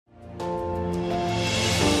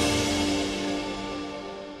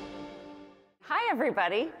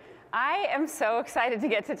everybody. I am so excited to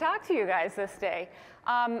get to talk to you guys this day.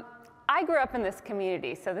 I grew up in this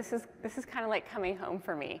community, so this is kind of like coming home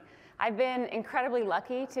for me. I've been incredibly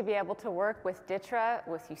lucky to be able to work with DTRA,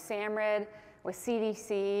 with USAMRIID, with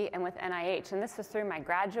CDC, and with NIH, and this was through my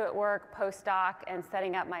graduate work, postdoc, and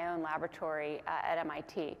setting up my own laboratory at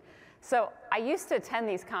MIT. So I used to attend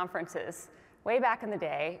these conferences way back in the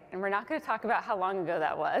day, and we're not going to talk about how long ago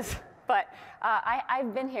that was, but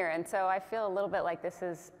I've been here, and so I feel a little bit like this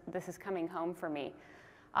is coming home for me.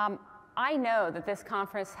 I know that this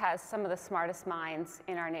conference has some of the smartest minds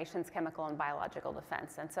in our nation's chemical and biological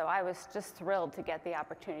defense, and so I was just thrilled to get the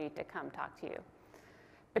opportunity to come talk to you.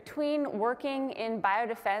 Between working in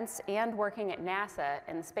biodefense and working at NASA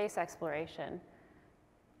in space exploration,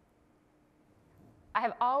 I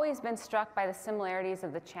have always been struck by the similarities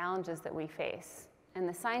of the challenges that we face and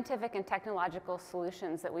the scientific and technological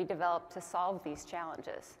solutions that we develop to solve these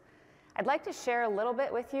challenges. I'd like to share a little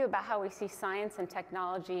bit with you about how we see science and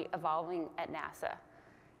technology evolving at NASA.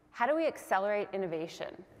 How do we accelerate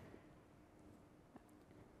innovation?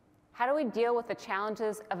 How do we deal with the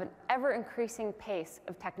challenges of an ever-increasing pace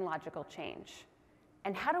of technological change?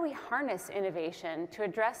 And how do we harness innovation to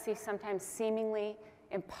address these sometimes seemingly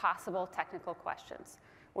impossible technical questions?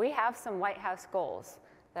 We have some White House goals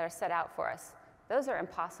that are set out for us. Those are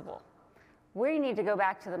impossible. We need to go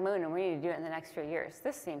back to the moon, and we need to do it in the next few years.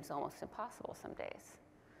 This seems almost impossible some days.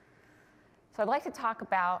 So I'd like to talk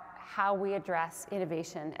about how we address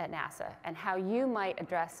innovation at NASA and how you might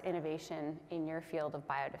address innovation in your field of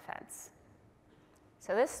biodefense.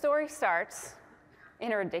 So this story starts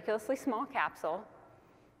in a ridiculously small capsule,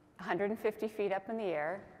 150 feet up in the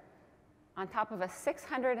air, on top of a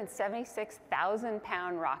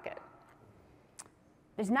 676,000-pound rocket.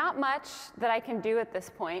 There's not much that I can do at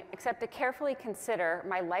this point except to carefully consider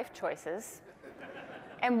my life choices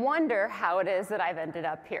and wonder how it is that I've ended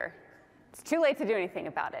up here. It's too late to do anything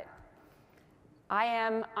about it. I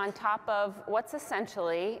am on top of what's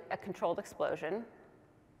essentially a controlled explosion,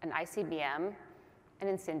 an ICBM, an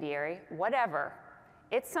incendiary, whatever.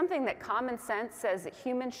 It's something that common sense says that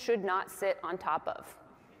humans should not sit on top of.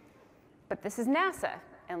 But this is NASA,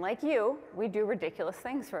 and like you, we do ridiculous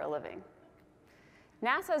things for a living.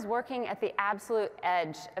 NASA is working at the absolute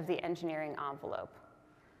edge of the engineering envelope.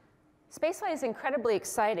 Spaceflight is incredibly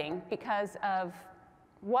exciting because of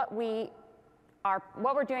what we're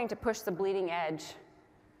doing to push the bleeding edge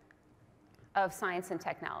of science and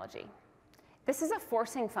technology. This is a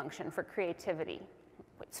forcing function for creativity.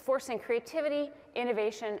 It's forcing creativity,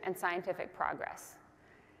 innovation, and scientific progress.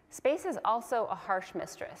 Space is also a harsh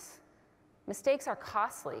mistress. Mistakes are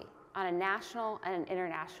costly on a national and an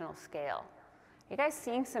international scale. You guys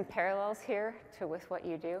seeing some parallels here with what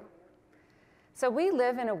you do? So we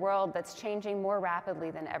live in a world that's changing more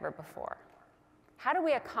rapidly than ever before. How do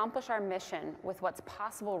we accomplish our mission with what's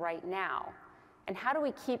possible right now? And how do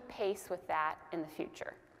we keep pace with that in the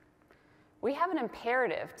future? We have an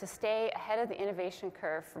imperative to stay ahead of the innovation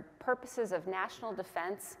curve for purposes of national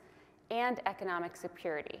defense and economic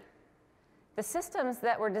security. The systems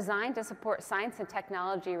that were designed to support science and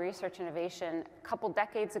technology research and innovation a couple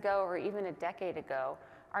decades ago or even a decade ago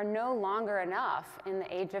are no longer enough in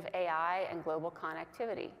the age of AI and global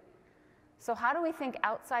connectivity. So how do we think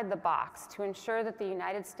outside the box to ensure that the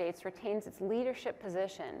United States retains its leadership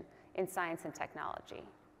position in science and technology?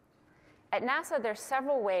 At NASA, there's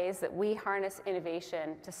several ways that we harness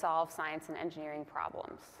innovation to solve science and engineering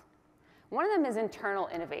problems. One of them is internal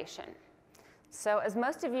innovation. So as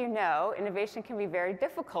most of you know, innovation can be very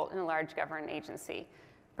difficult in a large government agency.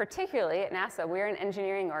 Particularly at NASA, we're an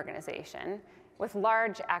engineering organization with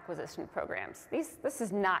large acquisition programs. This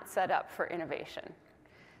is not set up for innovation.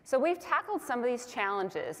 So we've tackled some of these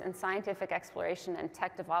challenges in scientific exploration and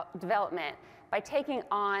tech development by taking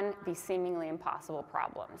on these seemingly impossible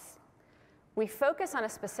problems. We focus on a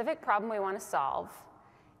specific problem we want to solve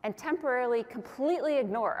and temporarily completely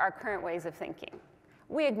ignore our current ways of thinking.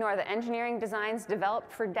 We ignore the engineering designs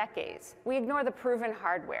developed for decades. We ignore the proven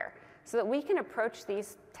hardware so that we can approach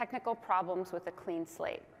these technical problems with a clean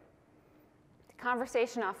slate. The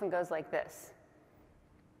conversation often goes like this: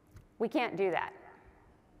 we can't do that.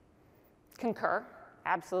 Concur,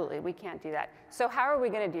 absolutely, we can't do that. So how are we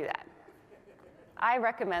going to do that? I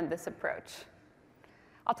recommend this approach.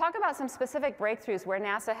 I'll talk about some specific breakthroughs where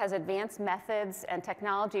NASA has advanced methods and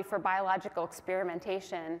technology for biological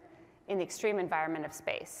experimentation in the extreme environment of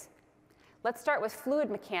space. Let's start with fluid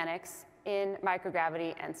mechanics in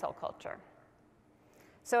microgravity and cell culture.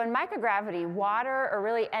 So in microgravity, water or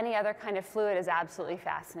really any other kind of fluid is absolutely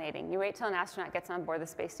fascinating. You wait till an astronaut gets on board the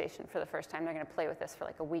space station for the first time, they're going to play with this for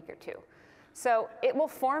like a week or two. So it will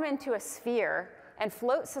form into a sphere and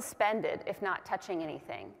float suspended if not touching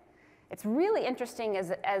anything. It's really interesting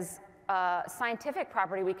as a scientific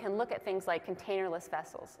property, we can look at things like containerless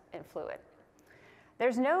vessels in fluid.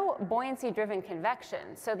 There's no buoyancy-driven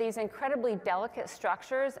convection, so these incredibly delicate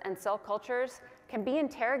structures and cell cultures can be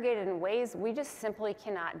interrogated in ways we just simply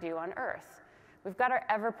cannot do on Earth. We've got our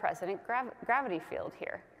ever-present gravity field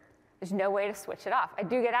here. There's no way to switch it off. I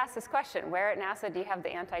do get asked this question, where at NASA do you have the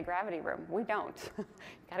anti-gravity room? We don't.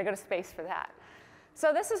 Gotta go to space for that.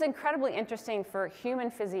 So this is incredibly interesting for human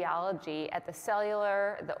physiology at the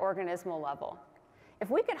cellular, the organismal level. If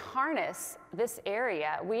we could harness this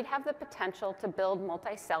area, we'd have the potential to build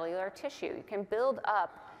multicellular tissue. You can build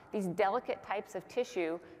up these delicate types of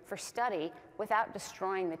tissue for study without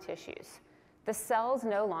destroying the tissues. The cells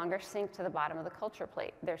no longer sink to the bottom of the culture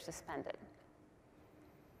plate. They're suspended.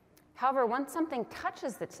 However, once something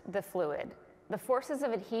touches the fluid, the forces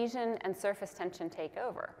of adhesion and surface tension take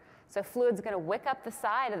over. So fluid's going to wick up the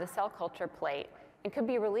side of the cell culture plate and could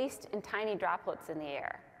be released in tiny droplets in the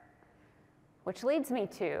air. Which leads me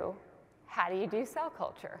to, how do you do cell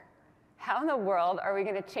culture? How in the world are we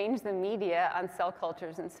going to change the media on cell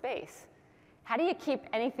cultures in space? How do you keep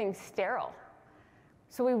anything sterile?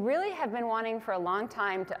 So we really have been wanting for a long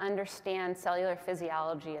time to understand cellular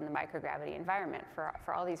physiology in the microgravity environment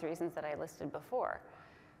for all these reasons that I listed before.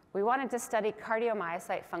 We wanted to study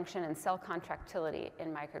cardiomyocyte function and cell contractility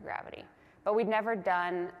in microgravity, but we'd never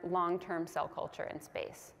done long-term cell culture in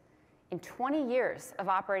space. In 20 years of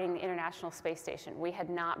operating the International Space Station, we had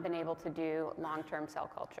not been able to do long-term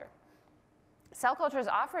cell culture. Cell culture is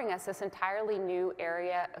offering us this entirely new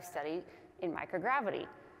area of study in microgravity.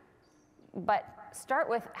 But start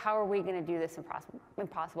with, how are we going to do this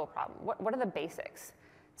impossible problem? What are the basics?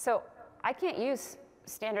 So I can't use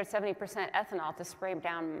standard 70% ethanol to spray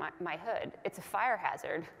down my hood. It's a fire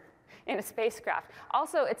hazard in a spacecraft.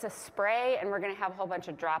 Also, it's a spray, and we're going to have a whole bunch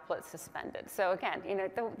of droplets suspended. So again, you know,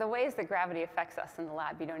 the ways that gravity affects us in the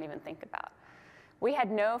lab, you don't even think about. We had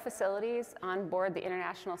no facilities on board the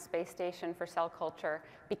International Space Station for cell culture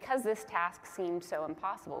because this task seemed so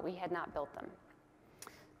impossible. We had not built them.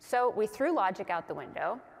 So we threw logic out the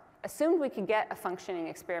window, assumed we could get a functioning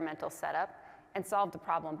experimental setup, and solved the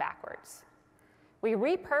problem backwards. We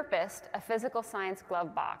repurposed a physical science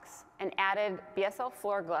glove box and added BSL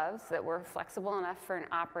floor gloves that were flexible enough for an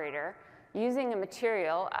operator using a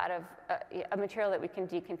material that we can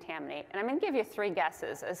decontaminate. And I'm going to give you 3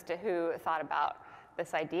 guesses as to who thought about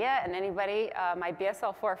this idea. And anybody, my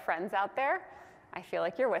BSL 4 friends out there, I feel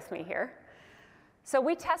like you're with me here. So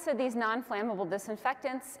we tested these non-flammable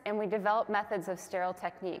disinfectants, and we developed methods of sterile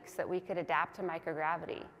techniques that we could adapt to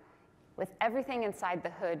microgravity with everything inside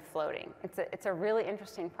the hood floating. It's a really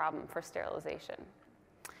interesting problem for sterilization.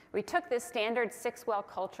 We took this standard 6-well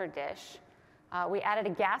culture dish. We added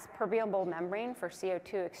a gas permeable membrane for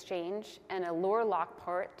CO2 exchange and a lure lock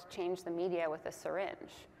port to change the media with a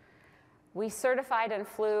syringe. We certified and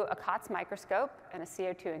flew a COTS microscope and a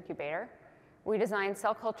CO2 incubator. We designed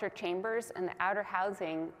cell culture chambers and the outer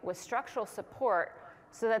housing with structural support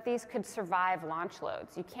so that these could survive launch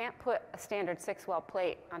loads. You can't put a standard 6-well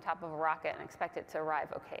plate on top of a rocket and expect it to arrive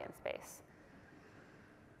okay in space.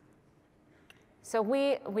 So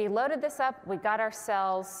we loaded this up, we got our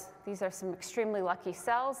cells. These are some extremely lucky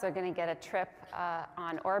cells. They're going to get a trip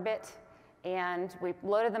on orbit. And we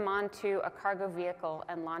loaded them onto a cargo vehicle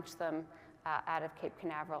and launched them out of Cape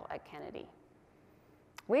Canaveral at Kennedy.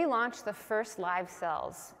 We launched the first live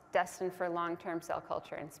cells destined for long-term cell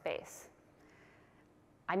culture in space.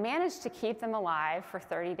 I managed to keep them alive for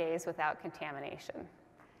 30 days without contamination.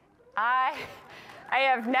 I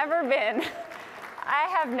have never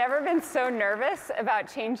been so nervous about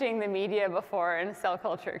changing the media before in a cell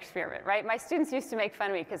culture experiment, right? My students used to make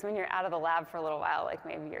fun of me because when you're out of the lab for a little while, like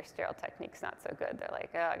maybe your sterile technique's not so good. They're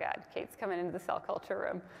like, oh God, Kate's coming into the cell culture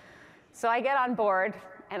room. So I get on board,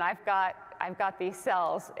 and I've got these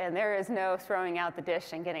cells, and there is no throwing out the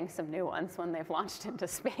dish and getting some new ones when they've launched into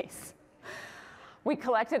space. We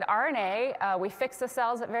collected RNA, we fixed the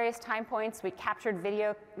cells at various time points, we captured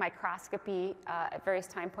video microscopy at various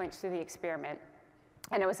time points through the experiment,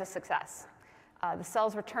 and it was a success. The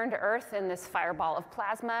cells returned to Earth in this fireball of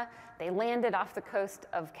plasma. They landed off the coast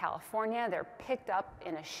of California. They're picked up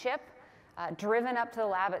in a ship, driven up to the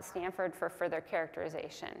lab at Stanford for further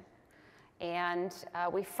characterization. And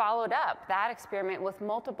we followed up that experiment with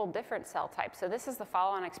multiple different cell types. So this is the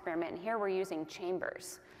follow-on experiment, and here we're using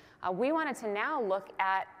chambers. We wanted to now look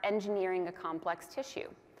at engineering a complex tissue.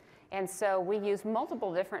 And so we used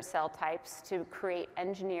multiple different cell types to create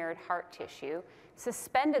engineered heart tissue,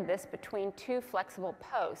 suspended this between 2 flexible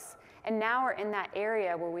posts, and now we're in that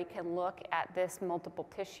area where we can look at this multiple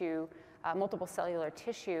tissue multiple cellular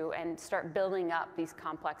tissue and start building up these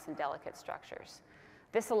complex and delicate structures.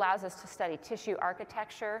 This allows us to study tissue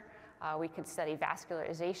architecture. We can study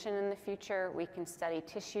vascularization in the future. We can study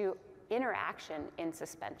tissue interaction in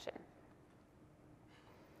suspension.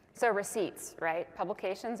 So receipts, right?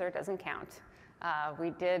 Publications, or it doesn't count. We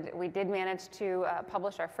did manage to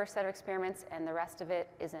publish our first set of experiments, and the rest of it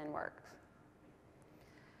is in works.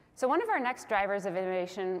 So one of our next drivers of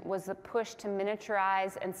innovation was the push to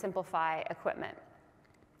miniaturize and simplify equipment.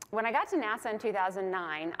 When I got to NASA in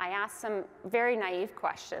 2009, I asked some very naive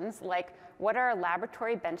questions, like, what are our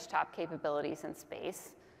laboratory benchtop capabilities in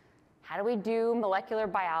space? How do we do molecular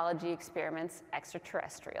biology experiments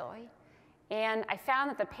extraterrestrially? And I found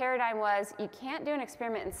that the paradigm was, you can't do an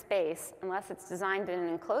experiment in space unless it's designed in an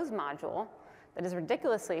enclosed module that is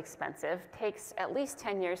ridiculously expensive, takes at least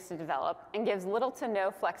 10 years to develop, and gives little to no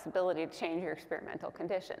flexibility to change your experimental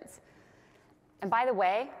conditions. And by the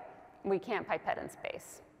way, we can't pipette in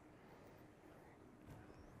space.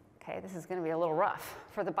 Okay, this is going to be a little rough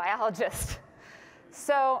for the biologist.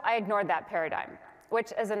 So I ignored that paradigm,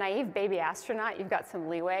 which, as a naive baby astronaut, you've got some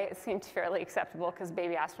leeway. It seemed fairly acceptable because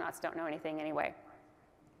baby astronauts don't know anything anyway.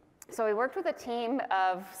 So we worked with a team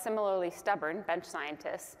of similarly stubborn bench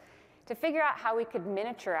scientists to figure out how we could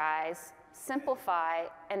miniaturize, simplify,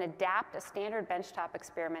 and adapt a standard benchtop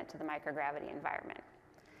experiment to the microgravity environment.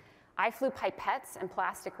 I flew pipettes and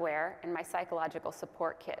plasticware in my psychological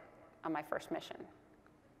support kit on my first mission.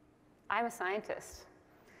 I'm a scientist.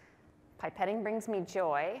 Pipetting brings me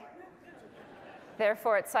joy.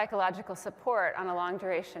 Therefore, it's psychological support on a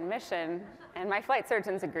long-duration mission, and my flight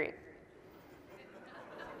surgeons agreed.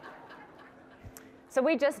 So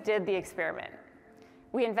we just did the experiment.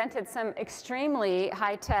 We invented some extremely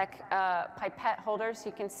high-tech pipette holders.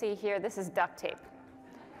 You can see here, this is duct tape.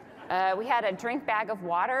 We had a drink bag of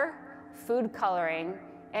water, food coloring,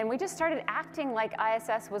 and we just started acting like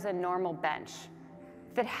ISS was a normal bench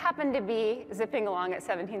that happened to be zipping along at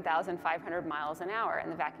 17,500 miles an hour in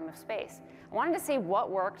the vacuum of space. I wanted to see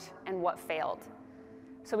what worked and what failed.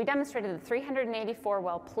 So we demonstrated the 384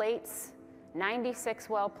 well plates, 96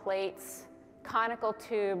 well plates, conical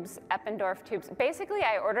tubes, Eppendorf tubes. Basically,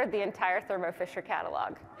 I ordered the entire Thermo Fisher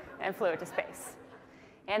catalog and flew it to space.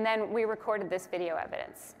 And then we recorded this video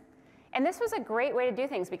evidence. And this was a great way to do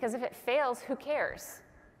things, because if it fails, who cares?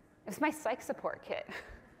 It's my psych support kit.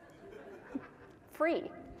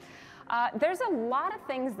 Free. There's a lot of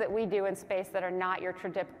things that we do in space that are not your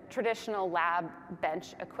traditional lab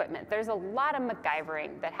bench equipment. There's a lot of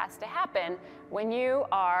MacGyvering that has to happen when you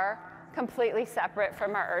are completely separate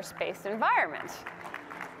from our Earth-based environment.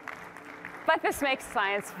 But this makes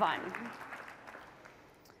science fun.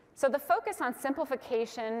 So the focus on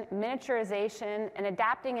simplification, miniaturization, and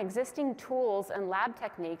adapting existing tools and lab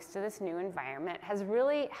techniques to this new environment has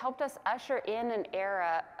really helped us usher in an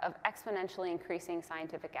era of exponentially increasing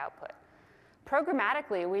scientific output.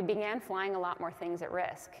 Programmatically, we began flying a lot more things at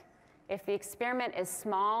risk. If the experiment is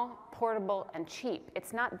small, portable, and cheap,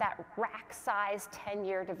 it's not that rack-sized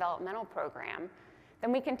 10-year developmental program,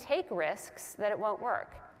 then we can take risks that it won't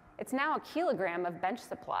work. It's now a kilogram of bench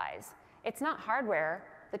supplies. It's not hardware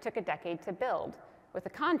that took a decade to build, with a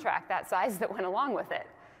contract that size that went along with it.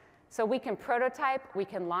 So we can prototype, we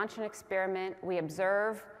can launch an experiment, we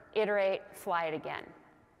observe, iterate, fly it again.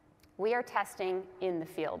 We are testing in the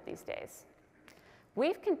field these days.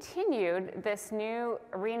 We've continued this new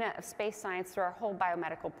arena of space science through our whole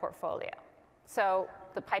biomedical portfolio. So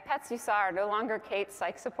the pipettes you saw are no longer Kate's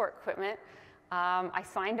psych support equipment. I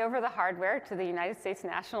signed over the hardware to the United States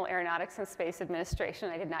National Aeronautics and Space Administration.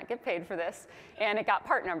 I did not get paid for this, and it got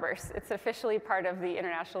part numbers. It's officially part of the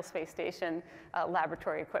International Space Station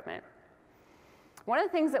laboratory equipment. One of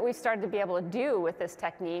the things that we've started to be able to do with this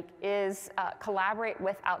technique is collaborate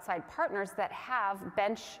with outside partners that have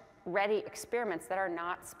bench-ready experiments that are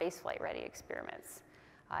not spaceflight-ready experiments,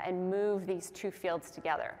 and move these two fields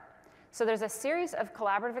together. So there's a series of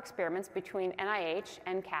collaborative experiments between NIH,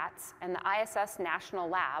 NCATS, and the ISS National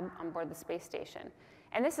Lab on board the space station.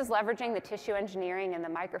 And this is leveraging the tissue engineering and the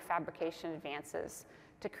microfabrication advances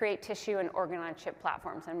to create tissue and organ-on-chip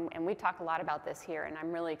platforms. And we talk a lot about this here, and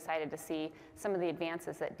I'm really excited to see some of the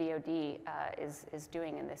advances that DoD is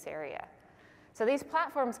doing in this area. So these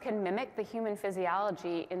platforms can mimic the human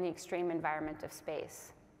physiology in the extreme environment of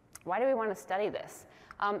space. Why do we want to study this?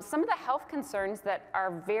 Some of the health concerns that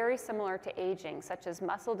are very similar to aging, such as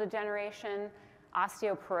muscle degeneration,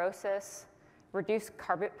 osteoporosis, reduced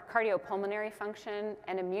cardiopulmonary function,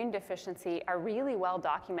 and immune deficiency, are really well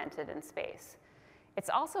documented in space.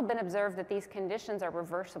 It's also been observed that these conditions are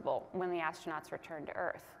reversible when the astronauts return to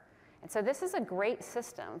Earth. And so this is a great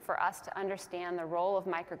system for us to understand the role of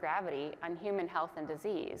microgravity on human health and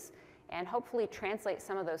disease, and hopefully translate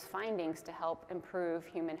some of those findings to help improve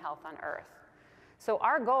human health on Earth. So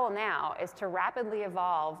our goal now is to rapidly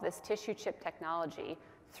evolve this tissue chip technology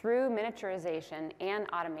through miniaturization and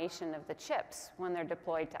automation of the chips when they're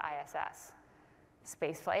deployed to ISS.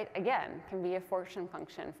 Spaceflight, again, can be a fortune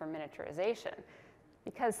function for miniaturization,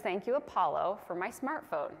 because thank you, Apollo, for my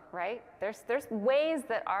smartphone, right? There's ways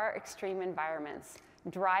that our extreme environments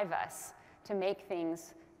drive us to make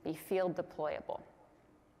things be field deployable.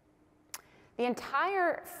 The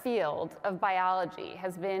entire field of biology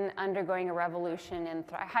has been undergoing a revolution in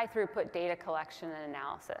high throughput data collection and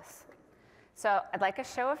analysis. So I'd like a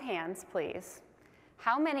show of hands, please.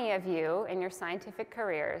 How many of you in your scientific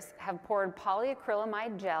careers have poured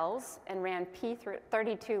polyacrylamide gels and ran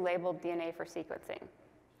P32 labeled DNA for sequencing?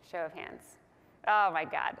 Show of hands. Oh my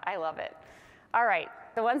God, I love it. All right,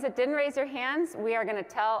 the ones that didn't raise your hands, we are gonna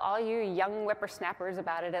tell all you young whippersnappers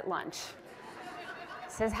about it at lunch.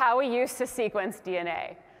 This is how we used to sequence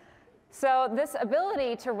DNA. So this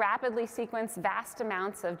ability to rapidly sequence vast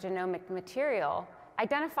amounts of genomic material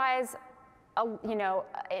identifies,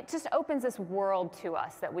 it just opens this world to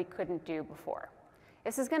us that we couldn't do before.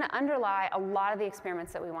 This is going to underlie a lot of the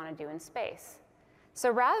experiments that we want to do in space.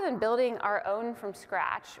 So rather than building our own from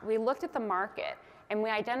scratch, we looked at the market and we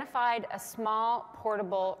identified a small,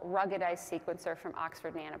 portable, ruggedized sequencer from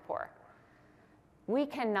Oxford Nanopore. We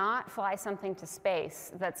cannot fly something to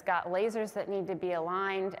space that's got lasers that need to be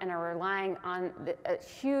aligned and are relying on a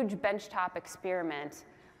huge benchtop experiment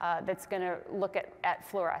that's going to look at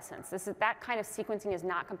fluorescence. That kind of sequencing is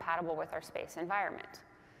not compatible with our space environment.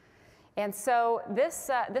 And so this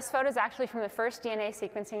photo is actually from the first DNA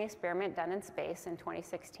sequencing experiment done in space in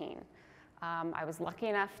 2016. I was lucky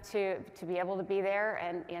enough to be able to be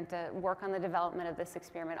there and to work on the development of this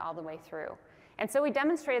experiment all the way through. And so we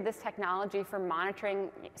demonstrated this technology for monitoring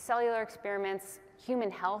cellular experiments, human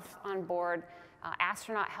health on board,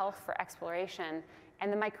 astronaut health for exploration,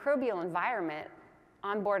 and the microbial environment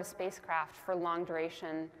on board a spacecraft for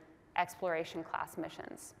long-duration exploration class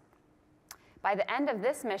missions. By the end of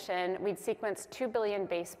this mission, we'd sequenced 2 billion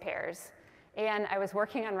base pairs, and I was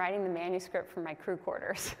working on writing the manuscript for my crew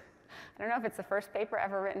quarters. I don't know if it's the first paper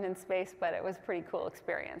ever written in space, but it was a pretty cool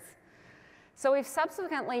experience. So we've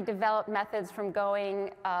subsequently developed methods from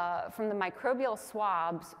going from the microbial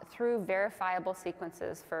swabs through verifiable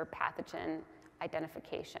sequences for pathogen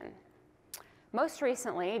identification. Most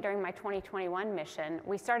recently, during my 2021 mission,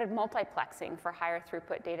 we started multiplexing for higher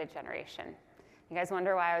throughput data generation. You guys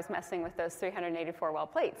wonder why I was messing with those 384 well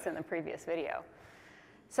plates in the previous video.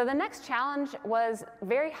 So the next challenge was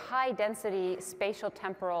very high density spatial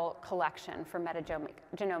temporal collection for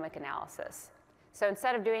metagenomic analysis. So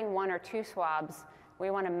instead of doing 1 or 2 swabs, we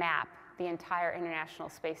want to map the entire International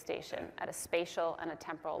Space Station at a spatial and a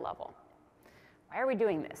temporal level. Why are we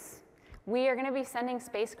doing this? We are going to be sending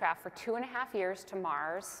spacecraft for 2.5 years to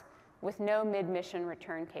Mars with no mid-mission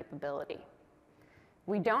return capability.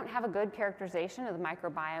 We don't have a good characterization of the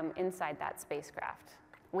microbiome inside that spacecraft.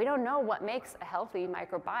 We don't know what makes a healthy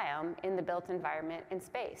microbiome in the built environment in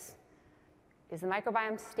space. Is the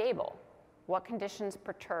microbiome stable? What conditions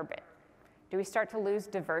perturb it? Do we start to lose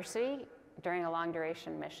diversity during a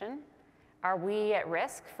long-duration mission? Are we at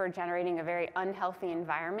risk for generating a very unhealthy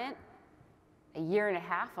environment 1.5 years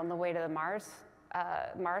on the way to the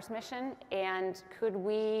Mars mission? And could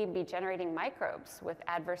we be generating microbes with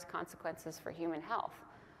adverse consequences for human health?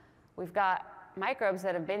 We've got microbes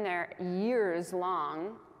that have been there years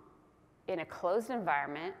long in a closed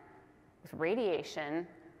environment with radiation,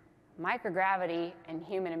 microgravity, and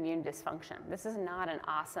human immune dysfunction. This is not an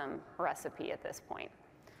awesome recipe at this point.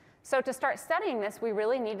 So to start studying this, we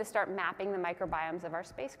really need to start mapping the microbiomes of our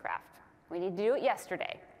spacecraft. We need to do it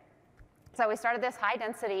yesterday. So we started this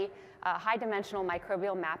high-density, high-dimensional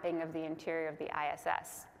microbial mapping of the interior of the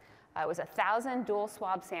ISS. It was 1,000 dual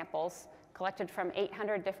swab samples collected from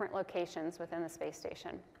 800 different locations within the space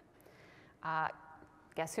station.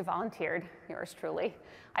 Guess who volunteered? Yours truly.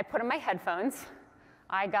 I put in my headphones.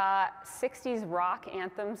 I got 60s rock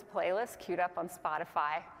anthems playlist queued up on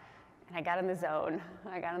Spotify, and I got in the zone.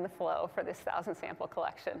 I got in the flow for this 1,000 sample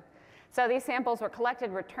collection. So these samples were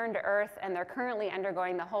collected, returned to Earth, and they're currently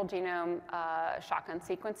undergoing the whole genome shotgun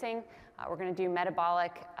sequencing. We're going to do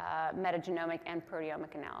metabolic, metagenomic, and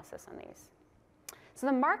proteomic analysis on these. So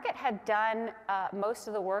the market had done most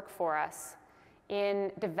of the work for us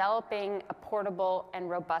in developing a portable and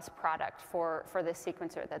robust product for this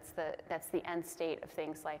sequencer that's the end state of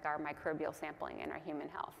things like our microbial sampling and our human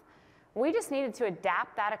health. We just needed to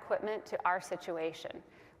adapt that equipment to our situation.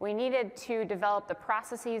 We needed to develop the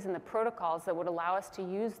processes and the protocols that would allow us to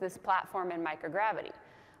use this platform in microgravity.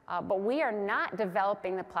 But we are not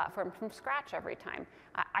developing the platform from scratch every time.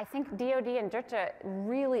 I think DoD and DTRA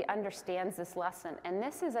really understands this lesson, and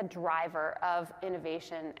this is a driver of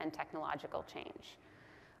innovation and technological change.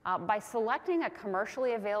 By selecting a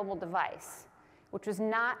commercially available device, which was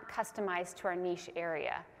not customized to our niche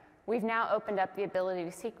area, we've now opened up the ability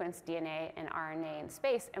to sequence DNA and RNA in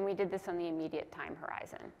space, and we did this on the immediate time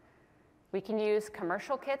horizon. We can use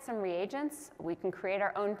commercial kits and reagents. We can create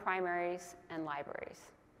our own primaries and libraries.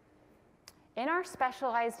 In our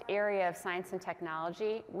specialized area of science and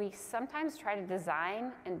technology, we sometimes try to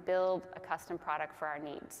design and build a custom product for our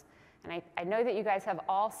needs. And I know that you guys have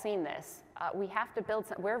all seen this. We have to build,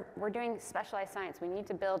 we're doing specialized science. We need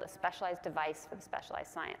to build a specialized device for the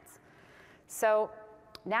specialized science. So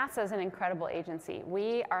NASA is an incredible agency.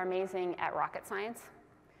 We are amazing at rocket science,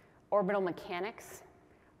 orbital mechanics,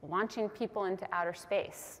 launching people into outer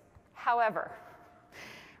space. However,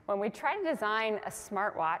 when we try to design a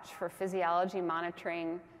smartwatch for physiology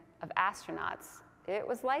monitoring of astronauts, it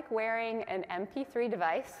was like wearing an MP3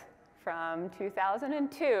 device from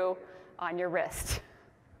 2002 on your wrist.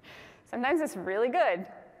 Sometimes it's really good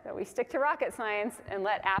that we stick to rocket science and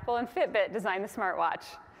let Apple and Fitbit design the smartwatch.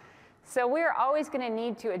 So we're always going to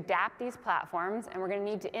need to adapt these platforms, and we're going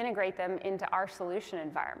to need to integrate them into our solution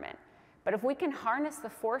environment. But if we can harness the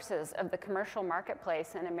forces of the commercial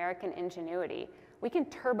marketplace and American ingenuity, we can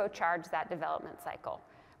turbocharge that development cycle.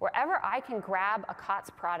 Wherever I can grab a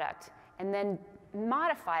COTS product and then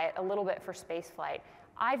modify it a little bit for spaceflight,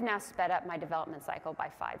 I've now sped up my development cycle by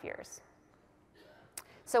 5 years.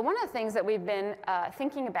 So one of the things that we've been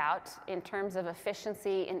thinking about in terms of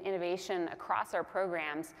efficiency and innovation across our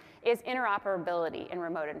programs is interoperability in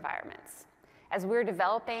remote environments. As we're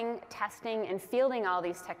developing, testing, and fielding all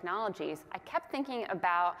these technologies, I kept thinking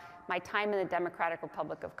about my time in the Democratic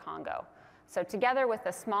Republic of Congo. So together with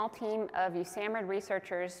a small team of USAMRIID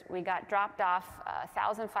researchers, we got dropped off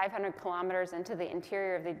 1,500 kilometers into the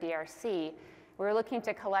interior of the DRC. We were looking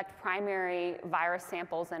to collect primary virus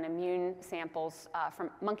samples and immune samples from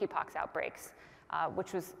monkeypox outbreaks,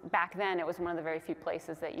 which was, back then, it was one of the very few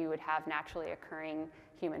places that you would have naturally occurring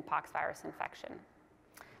human poxvirus infection.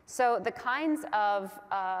 So the kinds of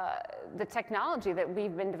the technology that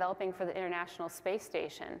we've been developing for the International Space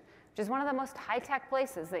Station, which is one of the most high-tech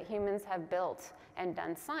places that humans have built and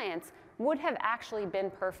done science, would have actually been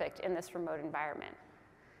perfect in this remote environment.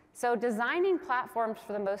 So designing platforms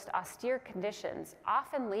for the most austere conditions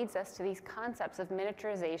often leads us to these concepts of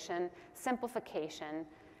miniaturization, simplification,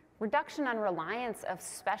 reduction on reliance of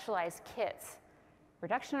specialized kits,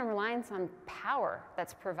 reduction on reliance on power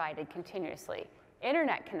that's provided continuously,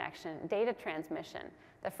 internet connection, data transmission.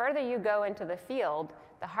 The further you go into the field,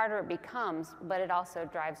 the harder it becomes, but it also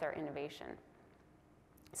drives our innovation.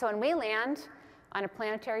 So when we land on a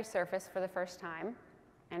planetary surface for the first time,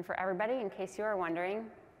 and for everybody, in case you are wondering,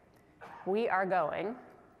 we are going.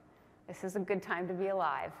 This is a good time to be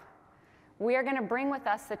alive. We are going to bring with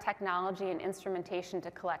us the technology and instrumentation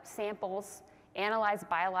to collect samples, analyze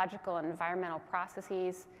biological and environmental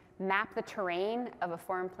processes, map the terrain of a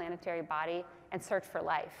foreign planetary body, and search for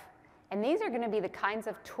life. And these are going to be the kinds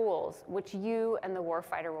of tools which you and the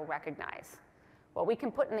warfighter will recognize. What we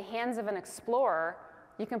can put in the hands of an explorer,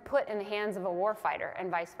 you can put in the hands of a warfighter,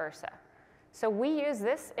 and vice versa. So we use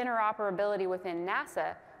this interoperability within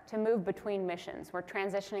NASA to move between missions. We're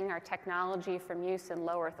transitioning our technology from use in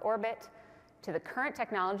low Earth orbit to the current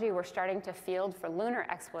technology we're starting to field for lunar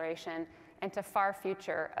exploration and to far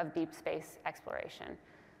future of deep space exploration.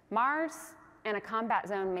 Mars and a combat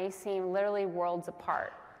zone may seem literally worlds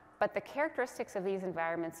apart, but the characteristics of these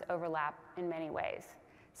environments overlap in many ways.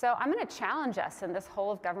 So I'm going to challenge us in this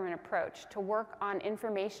whole of government approach to work on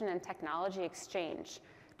information and technology exchange,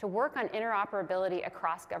 to work on interoperability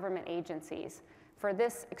across government agencies. For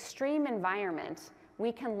this extreme environment,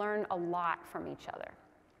 we can learn a lot from each other.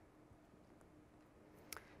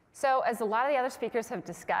 So as a lot of the other speakers have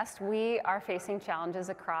discussed, we are facing challenges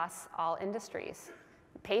across all industries.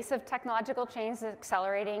 The pace of technological change is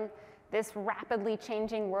accelerating. This rapidly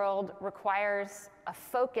changing world requires a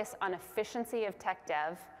focus on efficiency of tech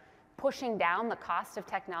dev, pushing down the cost of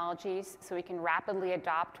technologies so we can rapidly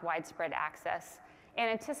adopt widespread access, and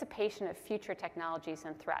anticipation of future technologies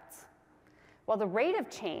and threats. While the rate of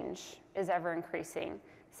change is ever increasing,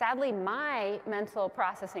 sadly, my mental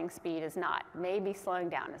processing speed is not, maybe slowing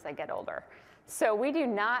down as I get older. So we do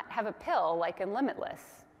not have a pill like in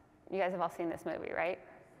Limitless. You guys have all seen this movie, right?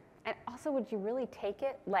 And also, would you really take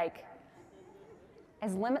it? Like,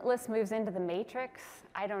 as Limitless moves into the Matrix,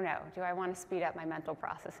 I don't know. Do I want to speed up my mental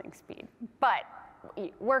processing speed? But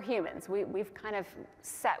we're humans. We've kind of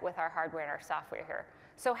set with our hardware and our software here.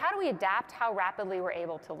 So how do we adapt how rapidly we're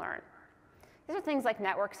able to learn? These are things like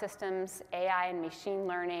network systems, AI and machine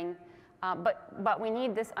learning, but we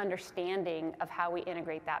need this understanding of how we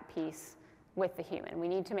integrate that piece with the human. We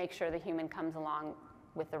need to make sure the human comes along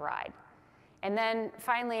with the ride. And then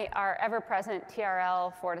finally, our ever-present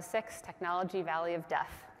TRL 4 to 6 technology valley of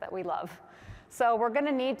death that we love. So we're going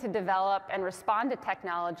to need to develop and respond to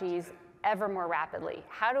technologies ever more rapidly.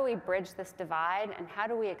 How do we bridge this divide, and how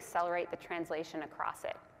do we accelerate the translation across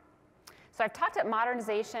it? So I've talked about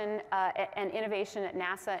modernization and innovation at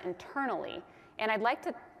NASA internally, and I'd like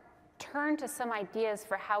to turn to some ideas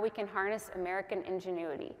for how we can harness American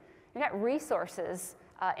ingenuity. We've got resources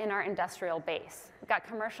in our industrial base. We've got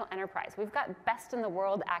commercial enterprise. We've got best in the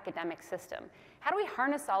world academic system. How do we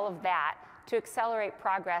harness all of that to accelerate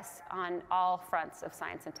progress on all fronts of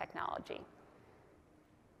science and technology?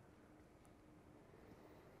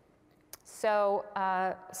 So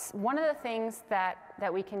one of the things that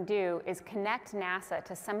we can do is connect NASA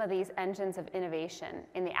to some of these engines of innovation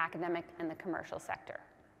in the academic and the commercial sector.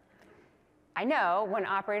 I know when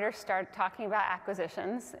operators start talking about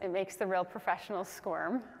acquisitions, it makes the real professionals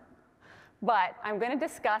squirm. But I'm going to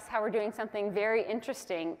discuss how we're doing something very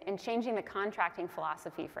interesting in changing the contracting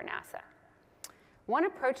philosophy for NASA. One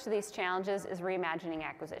approach to these challenges is reimagining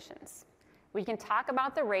acquisitions. We can talk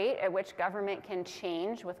about the rate at which government can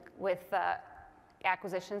change with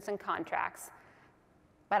acquisitions and contracts.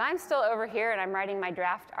 But I'm still over here, and I'm writing my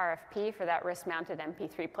draft RFP for that wrist-mounted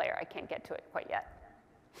MP3 player. I can't get to it quite yet.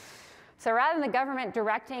 So rather than the government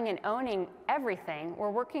directing and owning everything,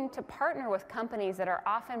 we're working to partner with companies that are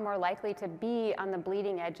often more likely to be on the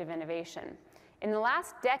bleeding edge of innovation. In the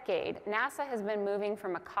last decade, NASA has been moving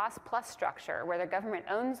from a cost-plus structure where the government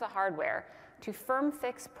owns the hardware to firm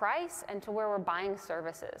fixed price and to where we're buying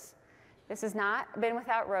services. This has not been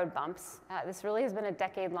without road bumps. This really has been a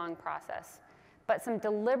decade-long process. But some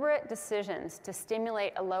deliberate decisions to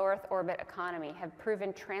stimulate a low Earth orbit economy have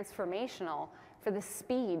proven transformational for the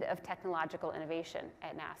speed of technological innovation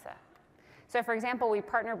at NASA. So for example, we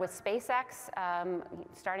partnered with SpaceX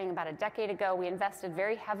starting about a decade ago. We invested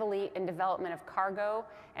very heavily in development of cargo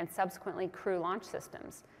and subsequently crew launch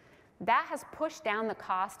systems. That has pushed down the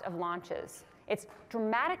cost of launches. It's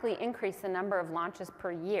dramatically increased the number of launches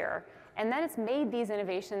per year, and then it's made these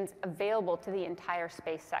innovations available to the entire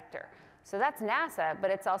space sector. So that's NASA,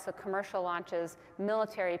 but it's also commercial launches,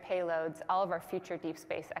 military payloads, all of our future deep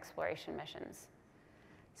space exploration missions.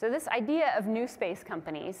 So this idea of new space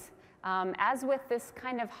companies, as with this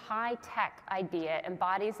kind of high-tech idea,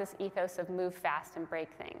 embodies this ethos of move fast and break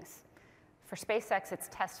things. For SpaceX, it's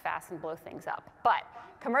test fast and blow things up. But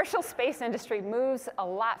commercial space industry moves a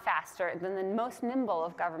lot faster than the most nimble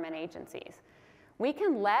of government agencies. We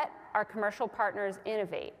can let our commercial partners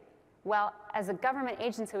innovate. Well, as a government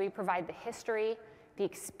agency, we provide the history, the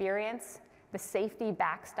experience, the safety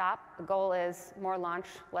backstop. The goal is more launch,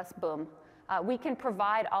 less boom. We can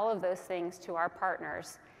provide all of those things to our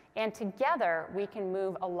partners. And together, we can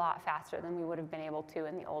move a lot faster than we would have been able to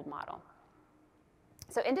in the old model.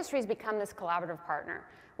 So industry's become this collaborative partner.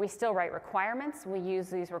 We still write requirements. We use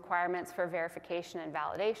these requirements for verification and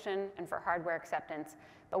validation and for hardware acceptance.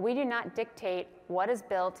 But we do not dictate what is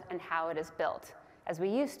built and how it is built, as we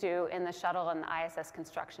used to in the shuttle and the ISS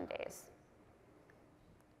construction days.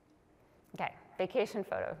 Okay, vacation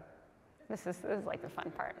photo. This is like the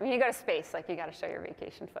fun part. When you go to space, like you got to show your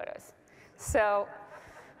vacation photos. So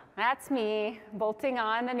that's me bolting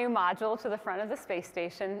on a new module to the front of the space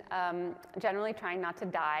station, generally trying not to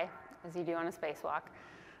die, as you do on a spacewalk.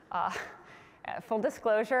 Full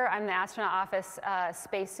disclosure, I'm the Astronaut Office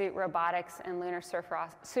Spacesuit Robotics and Lunar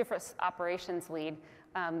Surface Operations Lead.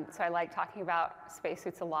 So I like talking about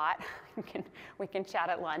spacesuits a lot. we can chat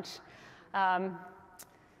at lunch.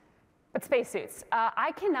 But spacesuits,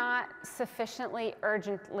 I cannot sufficiently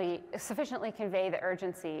convey the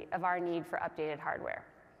urgency of our need for updated hardware.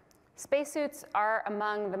 Spacesuits are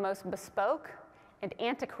among the most bespoke and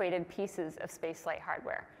antiquated pieces of spaceflight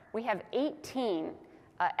hardware. We have 18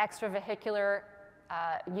 extravehicular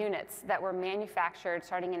units that were manufactured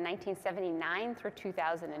starting in 1979 through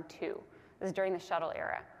 2002. This is during the shuttle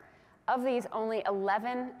era. Of these, only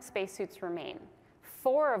 11 spacesuits remain,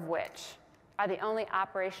 4 of which are the only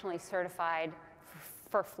operationally certified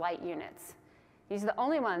for flight units. These are the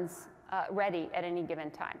only ones ready at any given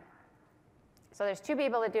time. So there's 2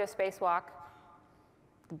 people that do a spacewalk,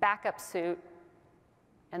 the backup suit,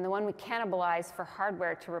 and the one we cannibalize for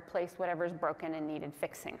hardware to replace whatever's broken and needed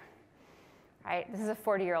fixing. Right? This is a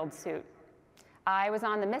 40-year-old suit. I was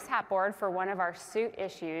on the mishap board for one of our suit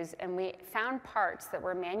issues, and we found parts that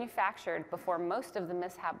were manufactured before most of the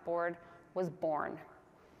mishap board was born.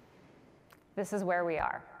 This is where we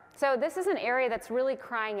are. So this is an area that's really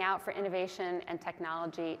crying out for innovation and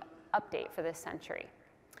technology update for this century.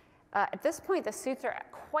 At this point, the suits are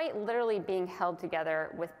quite literally being held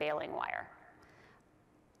together with baling wire.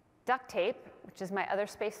 Duct tape, which is my other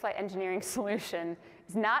spaceflight engineering solution,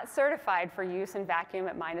 is not certified for use in vacuum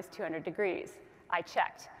at -200 degrees. I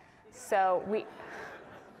checked. So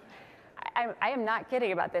I am not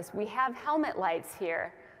kidding about this. We have helmet lights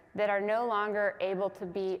here that are no longer able to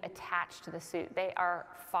be attached to the suit. They are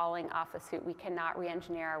falling off the suit. We cannot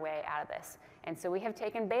re-engineer our way out of this. And so we have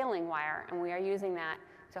taken baling wire, and we are using that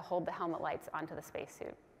to hold the helmet lights onto the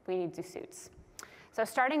spacesuit. We need two suits. So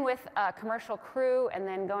starting with a commercial crew and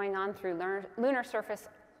then going on through lunar surface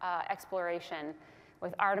exploration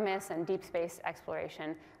with Artemis and deep space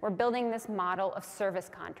exploration, we're building this model of service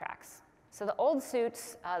contracts. So the old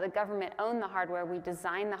suits, the government owned the hardware, we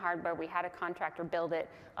designed the hardware, we had a contractor build it,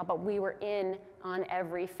 but we were in on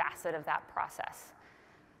every facet of that process.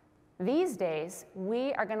 These days,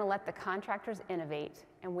 we are going to let the contractors innovate,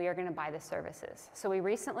 and we are going to buy the services. So we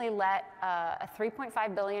recently let a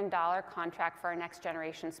 $3.5 billion contract for our next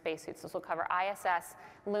generation spacesuits. This will cover ISS,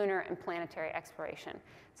 lunar, and planetary exploration.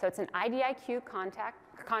 So it's an IDIQ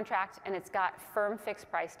contract, and it's got firm fixed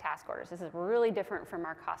price task orders. This is really different from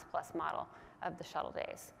our cost plus model of the shuttle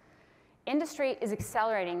days. Industry is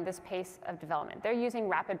accelerating this pace of development. They're using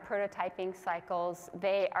rapid prototyping cycles.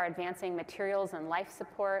 They are advancing materials and life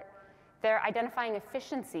support. They're identifying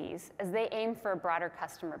efficiencies as they aim for a broader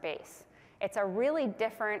customer base. It's a really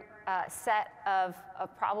different set of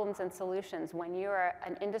problems and solutions when you're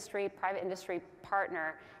an industry, private industry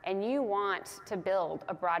partner, and you want to build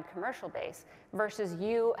a broad commercial base versus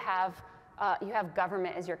you have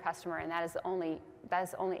government as your customer, and that is the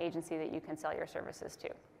only agency that you can sell your services to.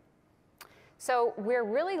 So we're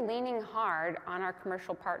really leaning hard on our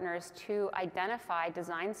commercial partners to identify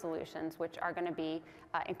design solutions which are going to be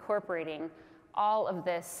incorporating all of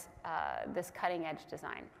this cutting edge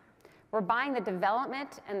design. We're buying the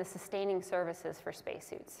development and the sustaining services for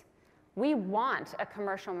spacesuits. We want a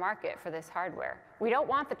commercial market for this hardware. We don't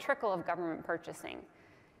want the trickle of government purchasing.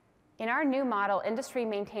 In our new model, industry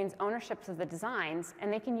maintains ownership of the designs,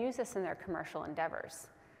 and they can use this in their commercial endeavors.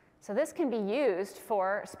 So this can be used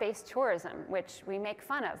for space tourism, which we make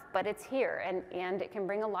fun of, but it's here, and it can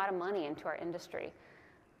bring a lot of money into our industry.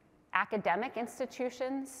 Academic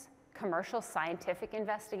institutions, commercial scientific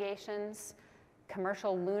investigations,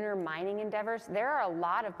 commercial lunar mining endeavors, there are a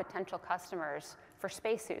lot of potential customers for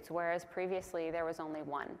spacesuits, whereas previously there was only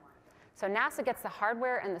one. So NASA gets the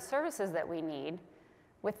hardware and the services that we need,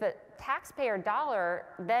 with the taxpayer dollar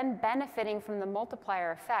then benefiting from the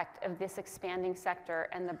multiplier effect of this expanding sector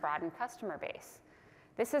and the broadened customer base.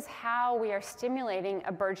 This is how we are stimulating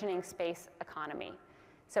a burgeoning space economy.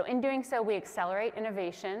 So in doing so, we accelerate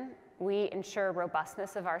innovation, we ensure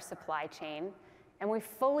robustness of our supply chain, and we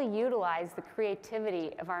fully utilize the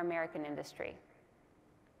creativity of our American industry.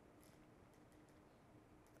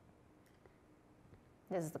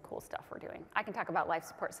 This is the cool stuff we're doing. I can talk about life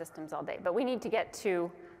support systems all day, but we need to get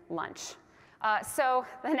to lunch. So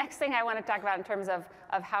the next thing I want to talk about in terms of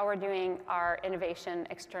how we're doing our innovation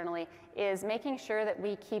externally is making sure that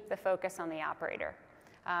we keep the focus on the operator.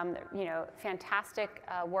 Fantastic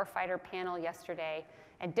warfighter panel yesterday,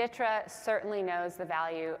 and DTRA certainly knows the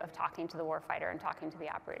value of talking to the warfighter and talking to the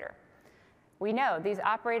operator. We know these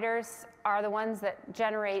operators are the ones that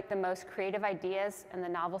generate the most creative ideas and the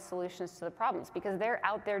novel solutions to the problems because they're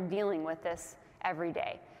out there dealing with this every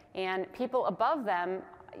day. And people above them,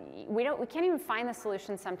 we can't even find the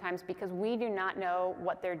solutions sometimes because we do not know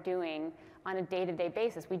what they're doing on a day-to-day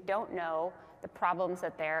basis. We don't know the problems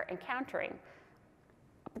that they're encountering.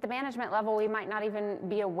 At the management level, we might not even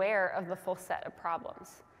be aware of the full set of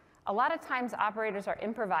problems. A lot of times, operators are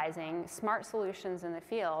improvising smart solutions in the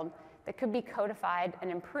field that could be codified and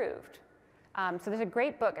improved. So there's a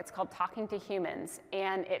great book, it's called Talking to Humans,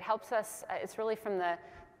 and it helps us, it's really from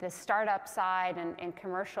the startup side and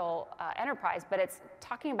commercial enterprise, but it's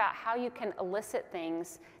talking about how you can elicit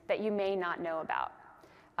things that you may not know about.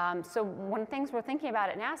 So one of the things we're thinking about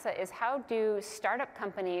at NASA is how do startup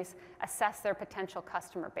companies assess their potential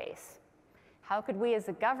customer base? How could we as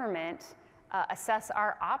a government assess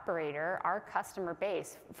our operator, our customer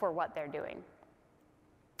base for what they're doing?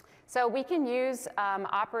 So we can use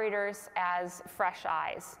operators as fresh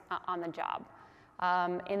eyes on the job.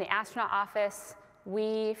 In the astronaut office,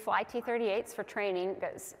 we fly T-38s for training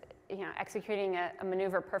because executing a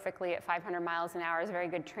maneuver perfectly at 500 miles an hour is very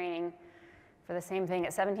good training for the same thing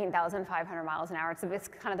at 17,500 miles an hour. It's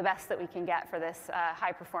kind of the best that we can get for this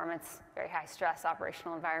high performance, very high stress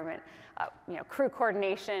operational environment. Crew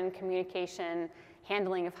coordination, communication,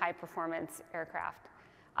 handling of high performance aircraft.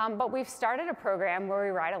 But we've started a program where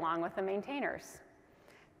we ride along with the maintainers.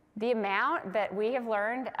 The amount that we have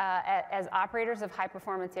learned as operators of high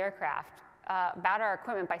performance aircraft about our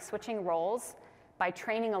equipment by switching roles, by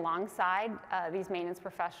training alongside these maintenance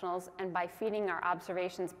professionals, and by feeding our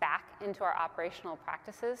observations back into our operational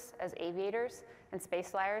practices as aviators and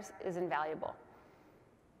space flyers is invaluable.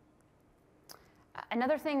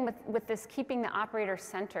 Another thing with this keeping the operator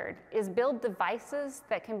centered is build devices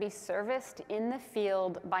that can be serviced in the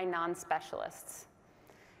field by non-specialists.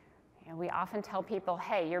 We often tell people,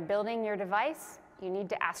 hey, you're building your device, you need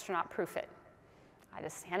to astronaut proof it. I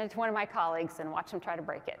just hand it to one of my colleagues and watch them try to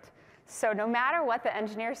break it. So no matter what the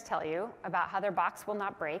engineers tell you about how their box will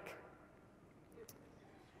not break,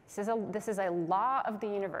 this is a law of the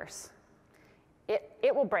universe.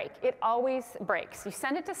 It will break. It always breaks. You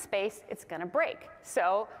send it to space, it's going to break.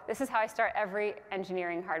 So this is how I start every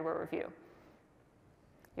engineering hardware review.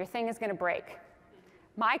 Your thing is going to break.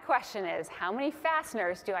 My question is, how many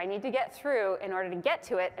fasteners do I need to get through in order to get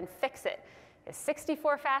to it and fix it?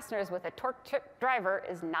 64 fasteners with a torque driver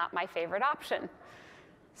is not my favorite option.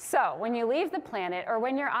 So when you leave the planet, or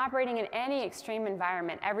when you're operating in any extreme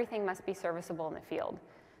environment, everything must be serviceable in the field.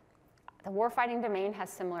 The warfighting domain has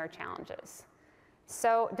similar challenges.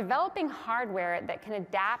 So developing hardware that can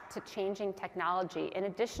adapt to changing technology in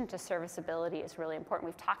addition to serviceability is really important.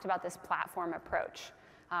 We've talked about this platform approach.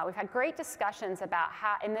 We've had great discussions about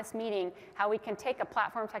how, in this meeting, how we can take a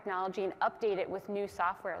platform technology and update it with new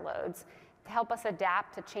software loads to help us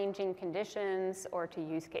adapt to changing conditions or to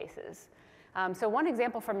use cases. So one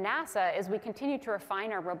example from NASA is we continue to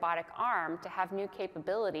refine our robotic arm to have new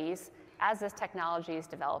capabilities as this technology is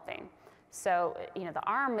developing. So the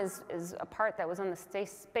arm is a part that was on the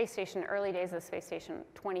space station, early days of the space station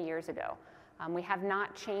 20 years ago. We have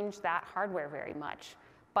not changed that hardware very much.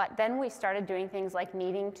 But then we started doing things like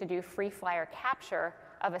needing to do free flyer capture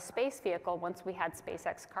of a space vehicle once we had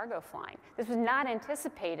SpaceX cargo flying. This was not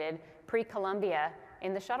anticipated pre-Columbia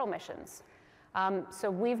in the shuttle missions. So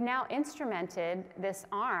we've now instrumented this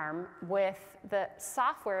arm with the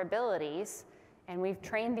software abilities, and we've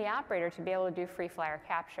trained the operator to be able to do free flyer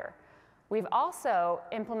capture. We've also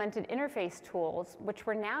implemented interface tools, which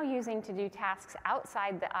we're now using to do tasks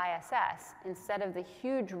outside the ISS instead of the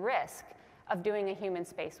huge risk of doing a human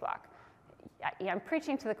spacewalk. I'm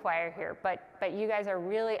preaching to the choir here, but you guys are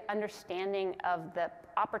really understanding of the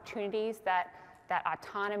opportunities that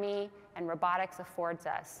autonomy and robotics affords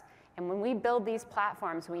us. And when we build these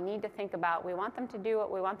platforms, we need to think about, we want them to do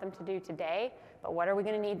what we want them to do today, but what are we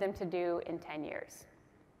going to need them to do in 10 years?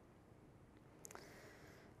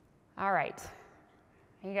 All right.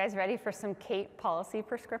 Are you guys ready for some Kate policy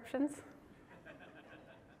prescriptions?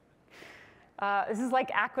 This is like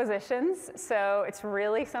acquisitions, so it's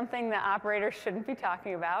really something that operators shouldn't be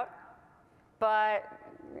talking about. But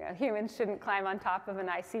humans shouldn't climb on top of an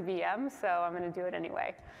ICBM, so I'm going to do it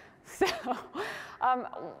anyway. So,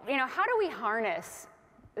 how do we harness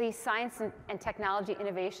these science and technology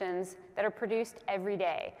innovations that are produced every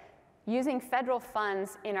day using federal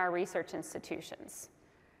funds in our research institutions?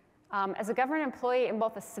 As a government employee in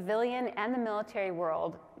both the civilian and the military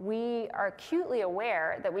world, we are acutely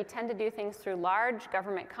aware that we tend to do things through large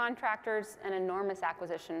government contractors and enormous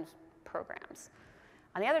acquisitions programs.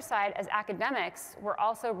 On the other side, as academics, we're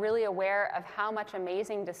also really aware of how much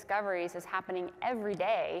amazing discoveries is happening every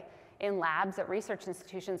day in labs at research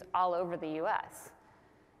institutions all over the US.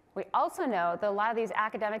 We also know that a lot of these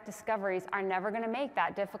academic discoveries are never going to make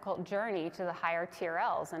that difficult journey to the higher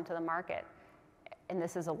TRLs and to the market, and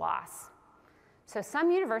this is a loss. So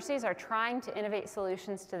some universities are trying to innovate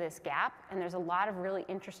solutions to this gap, and there's a lot of really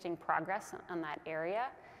interesting progress on that area.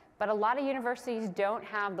 But a lot of universities don't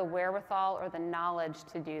have the wherewithal or the knowledge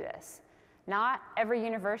to do this. Not every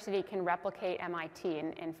university can replicate MIT,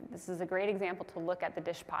 and this is a great example to look at the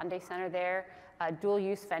Deshpande Center there, Dual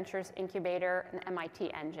Use Ventures Incubator, and the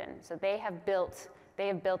MIT Engine. So they have built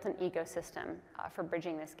an ecosystem for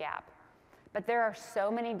bridging this gap. But there are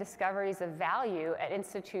so many discoveries of value at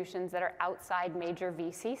institutions that are outside major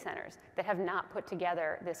VC centers that have not put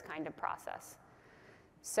together this kind of process.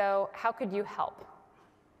 So how could you help?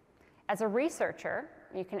 As a researcher,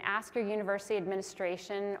 you can ask your university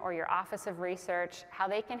administration or your Office of Research how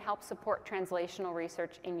they can help support translational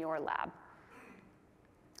research in your lab.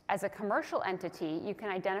 As a commercial entity, you can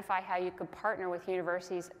identify how you could partner with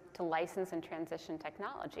universities to license and transition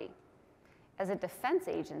technology. As a defense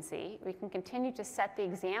agency, we can continue to set the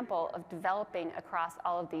example of developing across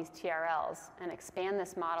all of these TRLs and expand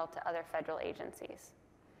this model to other federal agencies.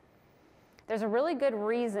 There's a really good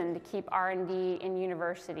reason to keep R&D in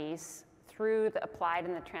universities through the applied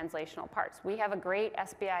and the translational parts. We have a great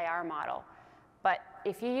SBIR model, but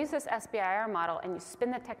if you use this SBIR model and you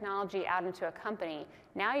spin the technology out into a company,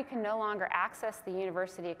 now you can no longer access the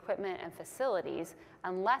university equipment and facilities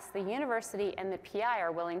unless the university and the PI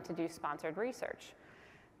are willing to do sponsored research.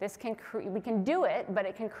 We can do it, but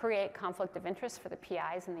it can create conflict of interest for the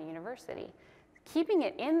PIs and the university. Keeping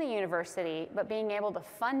it in the university, but being able to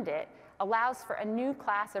fund it, allows for a new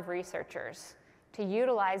class of researchers to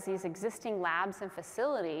utilize these existing labs and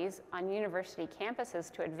facilities on university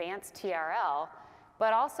campuses to advance TRL,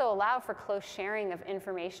 but also allow for close sharing of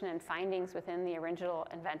information and findings within the original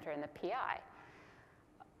inventor and the PI.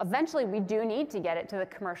 Eventually, we do need to get it to the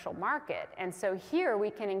commercial market, and so here we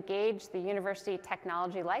can engage the University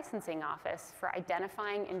Technology Licensing Office for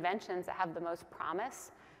identifying inventions that have the most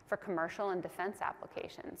promise for commercial and defense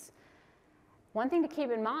applications. One thing to keep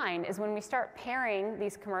in mind is when we start pairing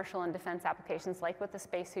these commercial and defense applications, like with the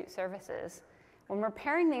spacesuit services, when we're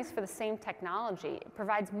pairing these for the same technology, it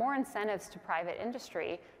provides more incentives to private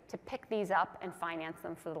industry to pick these up and finance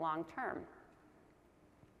them for the long term.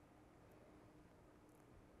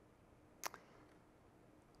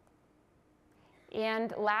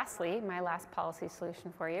 And lastly, my last policy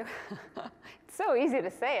solution for you. It's so easy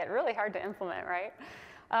to say it, really hard to implement, right?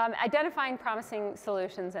 Identifying promising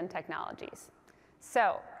solutions and technologies.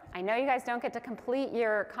 So I know you guys don't get to complete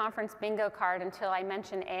your conference bingo card until I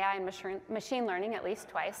mention AI and machine learning at least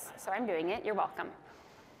twice, so I'm doing it. You're welcome.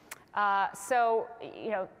 So,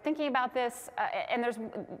 thinking about this, and there's,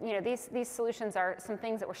 these solutions are some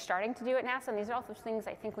things that we're starting to do at NASA, and these are also things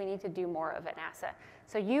I think we need to do more of at NASA.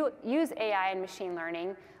 So you use AI and machine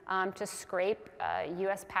learning to scrape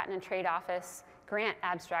US Patent and Trade Office grant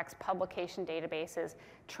abstracts, publication databases,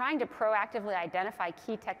 trying to proactively identify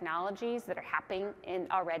key technologies that are happening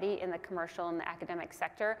already in the commercial and the academic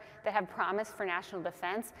sector that have promise for national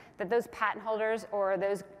defense, that those patent holders or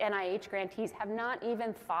those NIH grantees have not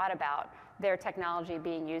even thought about their technology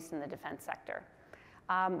being used in the defense sector.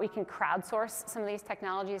 We can crowdsource some of these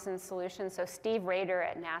technologies and solutions. So Steve Rader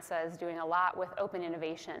at NASA is doing a lot with open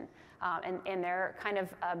innovation. And they're kind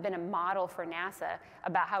of been a model for NASA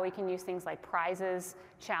about how we can use things like prizes,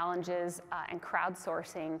 challenges, and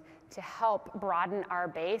crowdsourcing to help broaden our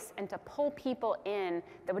base and to pull people in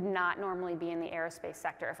that would not normally be in the aerospace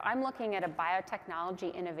sector. If I'm looking at a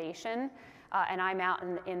biotechnology innovation and I'm out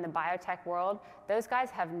in the biotech world, those guys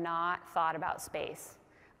have not thought about space.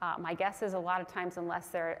 My guess is a lot of times, unless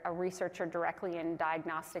they're a researcher directly in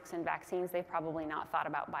diagnostics and vaccines, they've probably not thought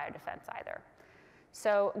about biodefense either.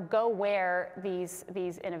 So go where these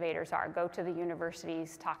innovators are. Go to the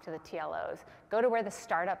universities, talk to the TLOs. Go to where the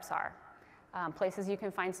startups are. Places you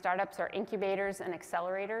can find startups are incubators and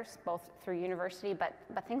accelerators, both through university, but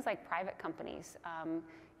things like private companies.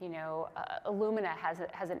 Illumina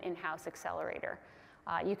has an in-house accelerator.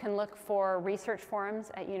 You can look for research forums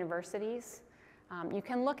at universities. You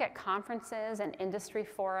can look at conferences and industry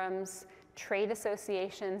forums, trade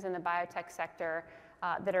associations in the biotech sector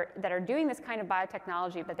that are doing this kind of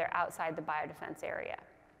biotechnology, but they're outside the biodefense area.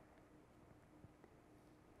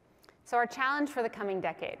 So our challenge for the coming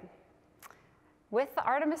decade. With the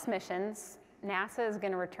Artemis missions, NASA is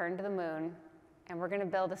going to return to the moon, and we're going to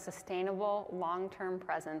build a sustainable, long-term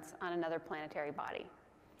presence on another planetary body.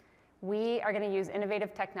 We are going to use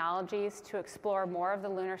innovative technologies to explore more of the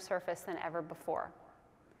lunar surface than ever before.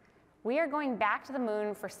 We are going back to the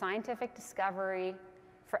moon for scientific discovery,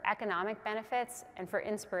 for economic benefits, and for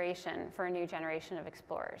inspiration for a new generation of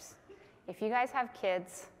explorers. If you guys have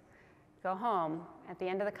kids, go home at the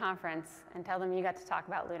end of the conference and tell them you got to talk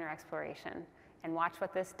about lunar exploration and watch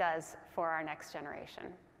what this does for our next generation.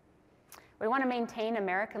 We want to maintain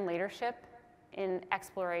American leadership in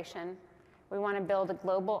exploration. We want to build a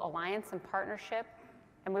global alliance and partnership,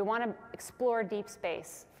 and we want to explore deep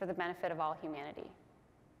space for the benefit of all humanity.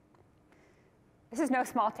 This is no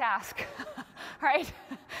small task, right?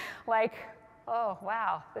 Like, oh,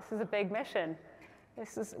 wow, this is a big mission.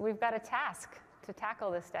 We've got a task to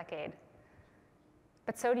tackle this decade.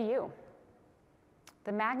 But so do you.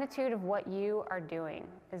 The magnitude of what you are doing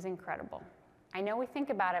is incredible. I know we think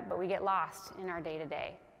about it, but we get lost in our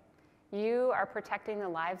day-to-day. You are protecting the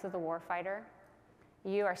lives of the warfighter.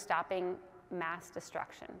 You are stopping mass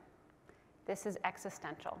destruction. This is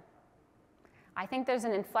existential. I think there's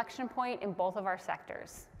an inflection point in both of our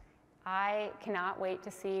sectors. I cannot wait to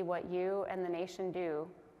see what you and the nation do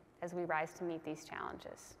as we rise to meet these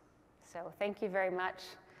challenges. So thank you very much.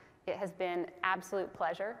 It has been absolute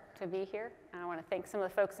pleasure to be here. And I want to thank some of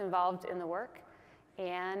the folks involved in the work.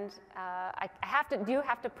 And I do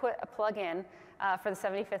have to put a plug in for the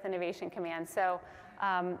 75th Innovation Command. So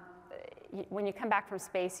when you come back from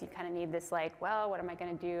space, you kind of need this like, well, what am I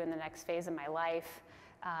going to do in the next phase of my life?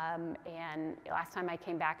 And last time I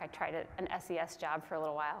came back, I tried an SES job for a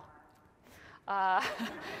little while.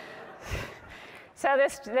 So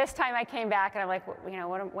this time I came back and I'm like,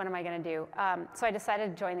 what am I going to do? So I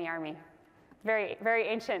decided to join the Army. Very, very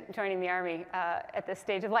ancient joining the Army at this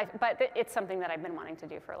stage of life, but it's something that I've been wanting to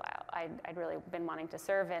do for a while. I'd really been wanting to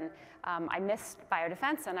serve, and I missed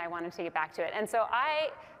biodefense, and I wanted to get back to it. And so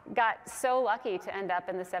I got so lucky to end up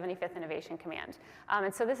in the 75th Innovation Command.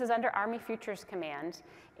 And so this is under Army Futures Command,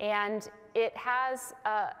 and it has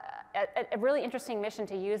a really interesting mission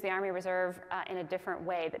to use the Army Reserve in a different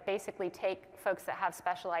way, that basically take folks that have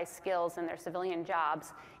specialized skills in their civilian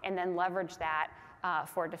jobs and then leverage that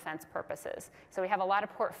for defense purposes. So we have a lot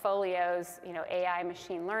of portfolios, AI,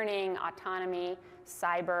 machine learning, autonomy,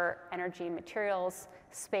 cyber, energy, materials,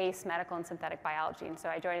 space, medical, and synthetic biology. And so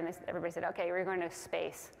I joined this, everybody said, okay, we're going to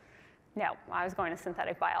space. No, I was going to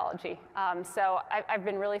synthetic biology. So I've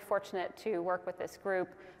been really fortunate to work with this group,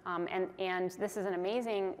 and this is an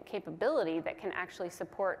amazing capability that can actually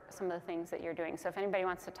support some of the things that you're doing. So if anybody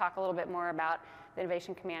wants to talk a little bit more about the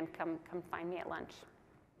Innovation Command, come find me at lunch.